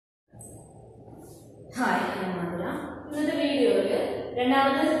Hi, I am Madhura. In this video, the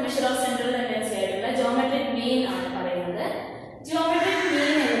measure of central tendency geometric mean. Geometric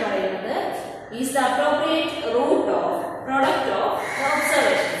mean is the appropriate root of product of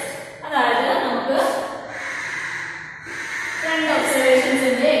observations. That is, we have observations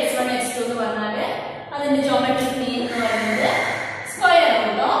in the x1, x2. That is the geometric mean is square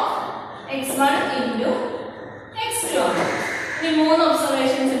root of x1 into x2. We have 3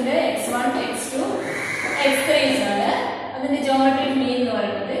 observations in the x1, x2. x3 is the geometric mean is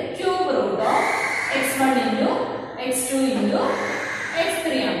cube root of x1 into x2 into x3.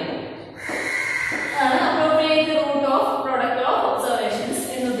 Appropriate root of product of observations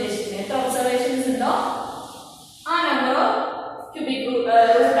in the observations in the number of cubic root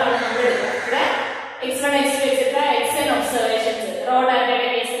x1, x2, etc. xn observations. Raw data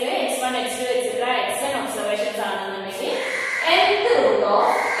case x1, x2, etc. xn observations are nth root of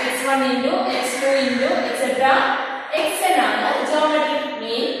x1 into x2 into etc. xn geometric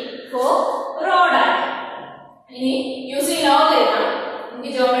mean for raw data. Using logarithm, the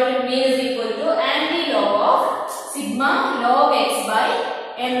geometric mean is equal to anti-log of sigma log x by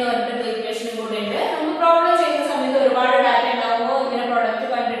n equation. We problem change data in product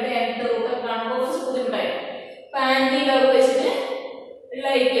nth root anti-log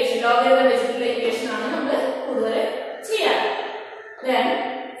equation logarithm equation. Then,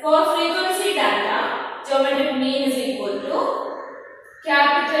 for frequency data, geometric mean is equal to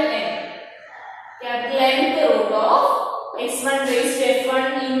capital N. Capital N root of x1 raised to f1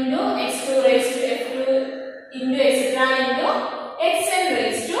 into x2 raised to f2 into etc. into xn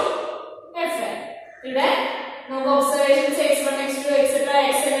raised to fn. Today, no observations x1, x2, etc.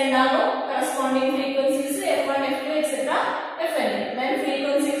 xn and corresponding frequencies f1, f2, etc. fn. Then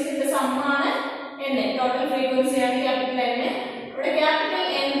frequencies in the sum n. Total frequency and capital N. Capital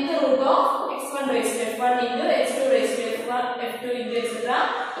nth root of x1 raised to f1 into x2 raised to f1, f2 into etc.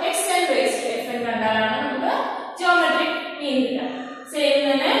 xn raised to fn geometric mean. Same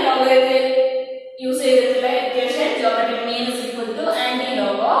logarithm use equation geometric mean is equal to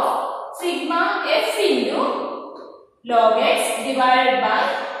anti-log of sigma f into log x divided by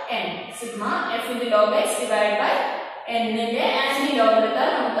n. Sigma f into log x divided by n anti-log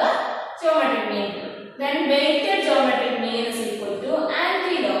geometric mean. Then weighted geometric mean is equal to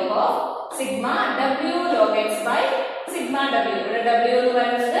anti-log of sigma w log x by sigma w. W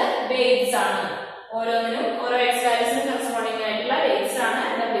is the weights. All x values corresponding weights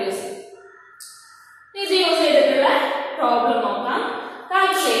W's. This is the problem.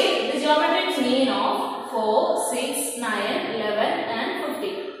 Calculate the geometric mean of 4, 6, 9, 11 and 50.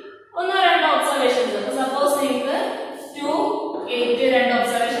 One or two observations. Suppose you have 2, 8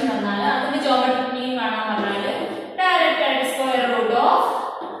 observations. That is geometric mean. Direct square root of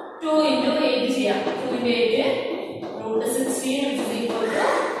 2 into 8 here. 2 into 8 root 16 which is equal to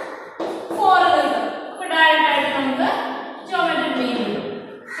 4. Direct geometric mean.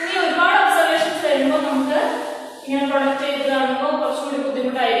 If observations product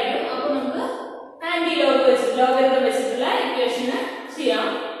anti-log logarithm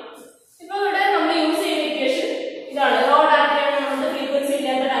equation. Equation raw data frequency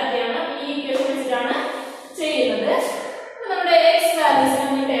data x values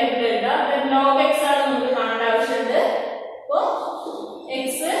then log x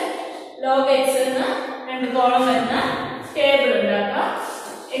x log x and column table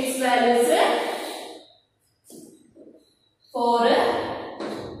x values 4,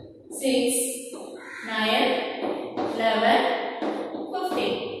 6, 9, 11,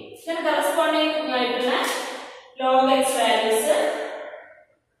 15. Then corresponding log x values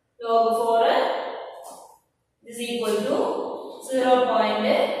log 4 is equal to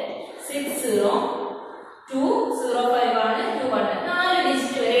 0.60 to 0.5 4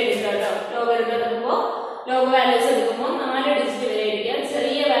 digit logarithm log values 4 digit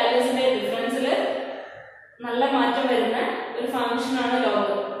values difference function log.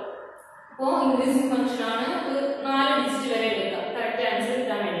 Increasing function 4 digit correct answer.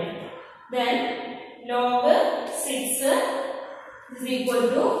 Then log 6 is equal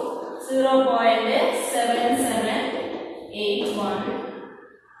to 0.7781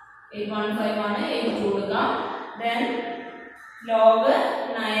 82. Then log 9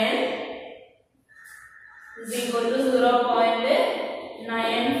 is equal to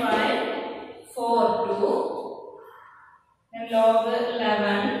 0.9542. Then log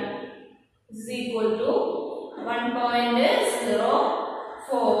 11 is equal to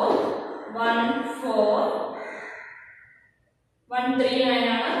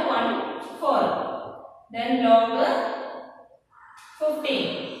 1.013914. Then log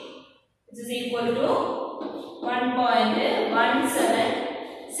 15 which is equal to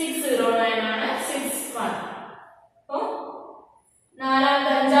 1.17609 ആണ് 61. അപ്പോൾ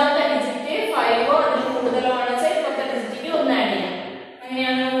നാലാമത്തെ അഞ്ചാമത്തെ digit 5 അതിൽ കൂടുതലോ ആണ് വെച്ചാൽ ഇപ്പോഴത്തെ digit ഒന്ന് ആഡ് ചെയ്യാം.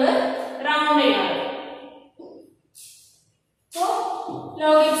 അങ്ങനെയാണ് നമ്മൾ റൗണ്ട് ചെയ്യാറ്. അപ്പോൾ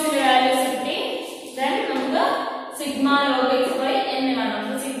log xന്റെ വാല്യൂസ് കിട്ടി. then നമുക്ക് sigma log x by n കാണാം.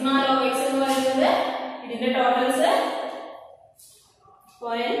 അപ്പോൾ sigma log x എന്ന് പറയുന്നത് ഇതിന്റെ totals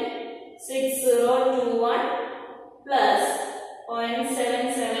 0.6021 plus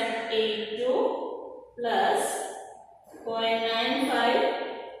 0.7782 plus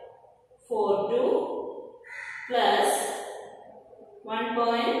 0.9542 plus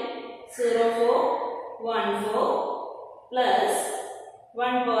 1.0414 plus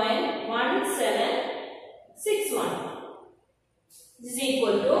 1.1761 is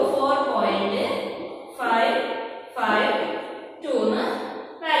equal to 4.552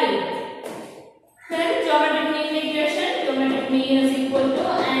 value. Then geometric mean equation, geometric mean is equal to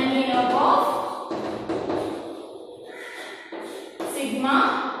anti-log of sigma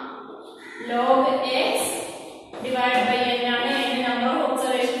log x divided by n ആണ്. n number of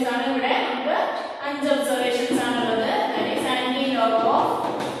observations ആണ്. ഇവിടെ നമുക്ക് 5 observations ആണുള്ളത്. that is anti-log of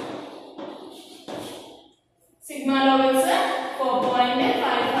sigma log x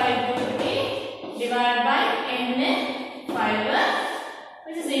 4.552 divided by n 5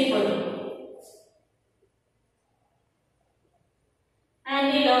 which is equal to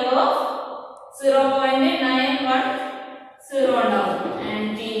anti-log of 0.910 ഉണ്ടാവും.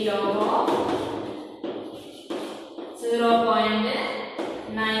 anti-log of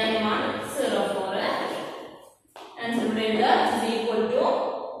 0.9104 answer ഇവിടെ is equal to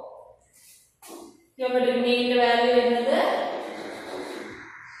geometric mean value വരുന്നത്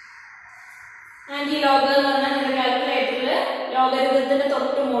anti-log എന്ന് പറഞ്ഞാൽ നിങ്ങളുടെ കാൽക്കുലേറ്ററിൽ ലോഗരിതത്തിന്റെ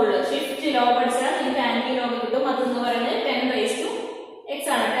തൊട്ട് മുകളിൽ ഷിഫ്റ്റ് ലോഗ് അടിച്ചാൽ നിങ്ങൾക്ക് anti-log കിട്ടും. അതെന്ന് പറയുന്നത് 10 raised to x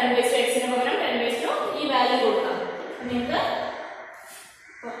ആണ്. 10 raised to x ന് പകരം 10 raised to ഈ വാല്യൂ കൊടുക്കാം. നിങ്ങൾക്ക്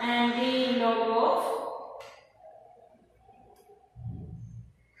anti-log of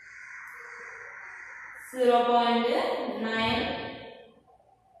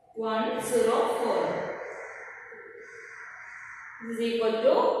 0.9104 is equal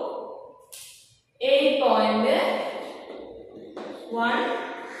to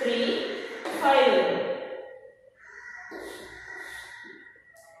 8.135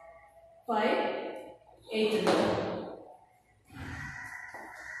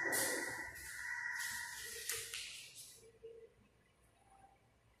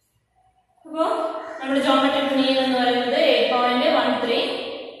 അപ്പോൾ നമ്മുടെ geometric mean എന്ന് പറയുന്നത്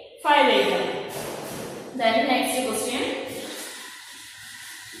 8.1358 ആണ്. then next question.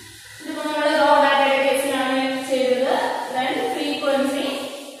 ഇതിപ്പോൾ നമ്മൾ raw data കേസിലാണ് ചെയ്തത്. then frequency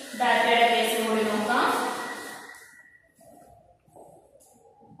data കേസ് കൂടി നോക്കാം.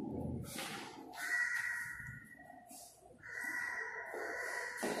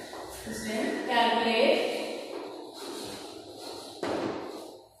 calculate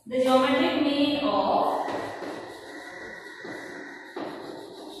the geometric mean of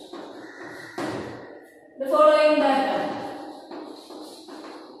the following data.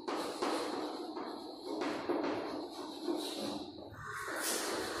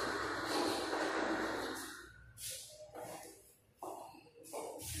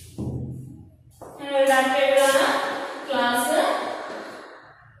 class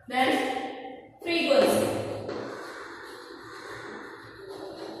then frequency.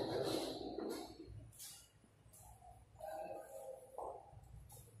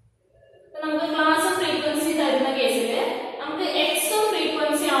 നമുക്ക് ക്ലാസ് ഫ്രീക്വൻസി തരുന്ന കേസിൽ നമുക്ക് എക്സ്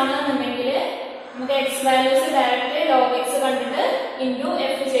ഫ്രീക്വൻസി ആണെന്നുണ്ടെങ്കിൽ നമുക്ക് X values direct log X കണ്ടിട്ട് ഇൻറ്റു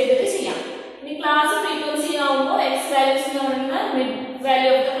എഫ് ചെയ്തിട്ട് ചെയ്യാം. ഇനി ക്ലാസ് ഫ്രീക്വൻസി ആവുമ്പോൾ എക്സ് വാല്യൂസ് എന്ന് പറയുന്നത് mid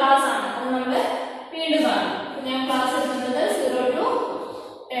value of the class ആണ്. അത് നമ്മൾ വീണ്ടും കാണാം. ഞാൻ ക്ലാസ് എടുക്കുന്നത് 0 to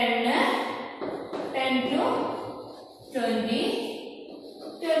 10, 10 to 20,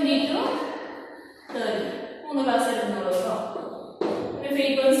 20 to 30 മൂന്ന് ക്ലാസ് എടുക്കുന്നുള്ളൂ കേട്ടോ.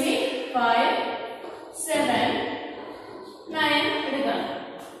 ഫ്രീക്വൻസി 5, 7, 9 എടുക്കാം.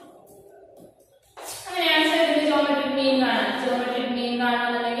 അങ്ങനെയാണ് ഇതിന്റെ geometric mean കാണാൻ. geometric mean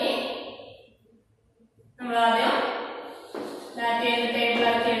കാണാന്നുണ്ടെങ്കിൽ നമ്മൾ ആദ്യം ഡാറ്റയുടെ ടേബിൾ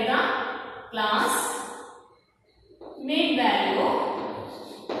ആക്കി എഴുതാം. ക്ലാസ് മിഡ് വാല്യൂ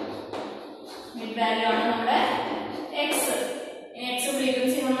ആണ് നമ്മുടെ എക്സ്. എക്സ്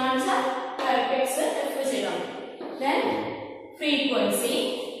ഫ്രീക്വൻസി വന്നാൽ ഡയറക്റ്റ് എക്സ് എഫ് ചെയ്യണം. ദെൻ ഫ്രീക്വൻസി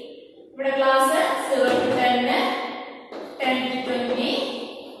ഇവിടെ class 0 to 10, 10 to 20,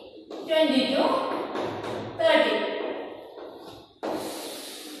 20 to 30.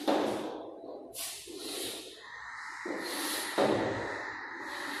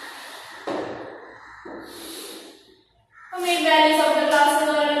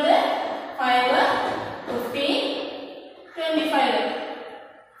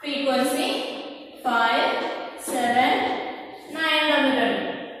 frequency 5, 7, 9 തന്നിട്ടുണ്ട്.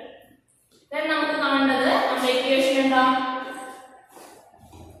 Then നമുക്ക് കാണേണ്ടത് നമ്മുടെ equation എന്താ?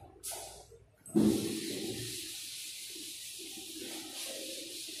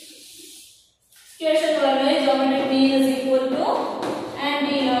 Equation പറഞ്ഞാൽ geometric mean is equal to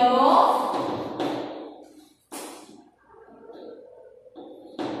anti-log of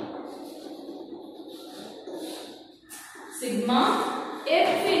sigma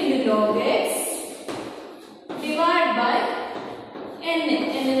f into log x divided by n. n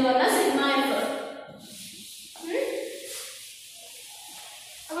എന്ന് പറഞ്ഞാൽ sigma f.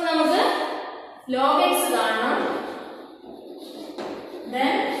 അപ്പോൾ നമുക്ക് log x കാണണം.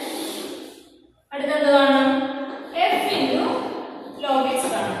 Then അടുത്തത് കാണണം f into log x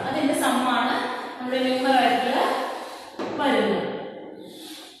കാണണം. അതിന്റെ സമ്മാണ് നമ്മുടെ ന്യൂമറേറ്ററിൽ വരുന്നത്.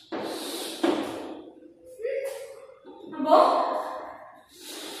 അപ്പോ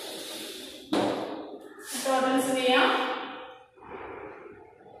ടോട്ടൽസ് ചെയ്യാം.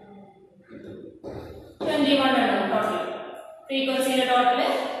 21 ആണ് ടോട്ടൽ. ഫ്രീക്വൻസിയുടെ ടോട്ടൽ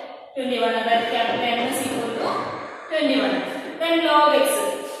 21. അതായത് capital N is equal to 21. Then log x.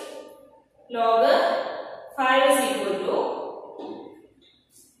 Log 5 is equal to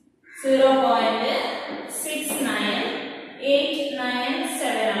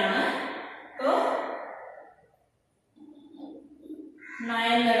 0.6987 ആണ്. അപ്പോൾ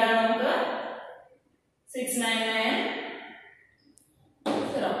 9 നേടാൻ നമുക്ക് 6990.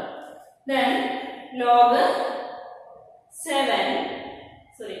 Then log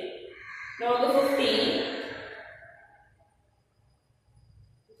 15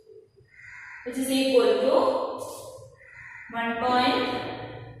 which is equal to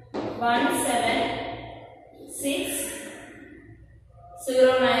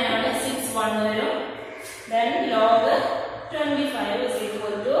 1.1760 ആണ് 61 വരും. Then log 25 is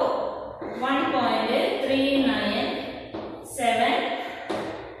equal to 1.3979.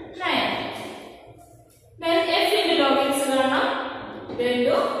 Then f into log x കാണാം.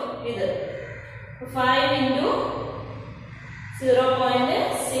 into ഇത് 5 into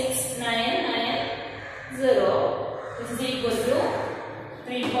 0.6990 which is equal to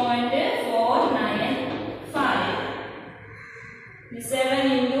 3.495. 7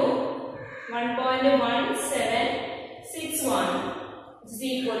 into 1.1761 which is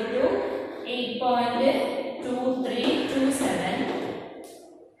equal to 8.2327.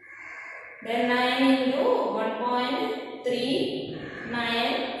 Then 9 into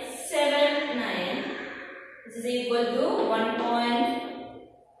 1.3979 which is equal to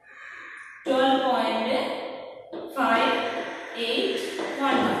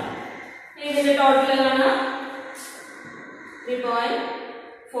 12.581. ഇതിന്റെ total കാണാം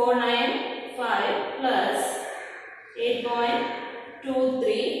 3.495 plus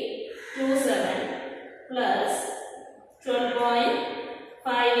 8.2327 plus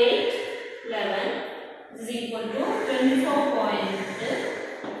 12.5811 is equal to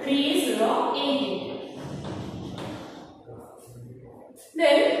 24.308.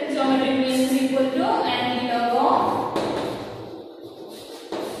 Then geometric mean is equal to anti-log of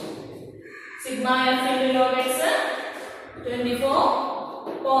sigma f into log x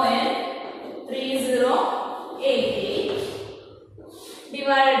 24.3088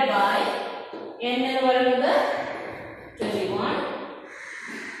 divided by n എന്ന് പറയുന്നത് 21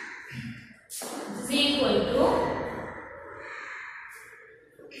 is equal to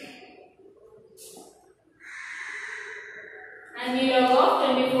anti-log of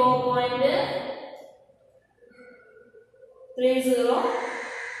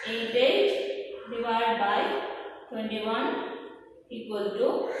 24.3088 divided by 21 equal to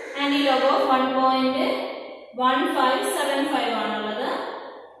anti-log of 1.1575 ആണുള്ളത്.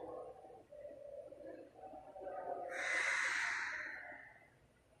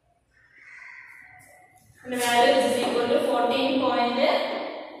 The value is equal to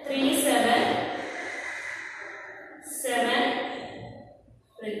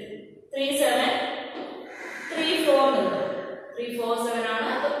ആണ്.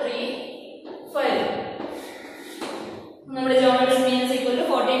 അപ്പോൾ 35. നമ്മുടെ geometric mean is equal to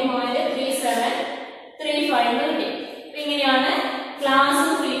 14.3735 എന്ന് കിട്ടി. ഇങ്ങനെയാണ്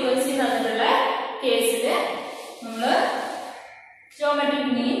ക്ലാസും ഫ്രീക്വൻസി തന്നിട്ടുള്ള കേസിൽ നമ്മൾ geometric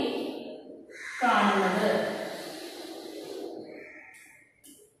mean കാണുന്നത്.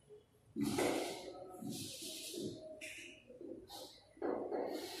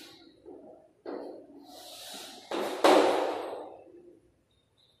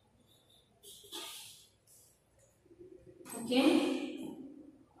 Okay.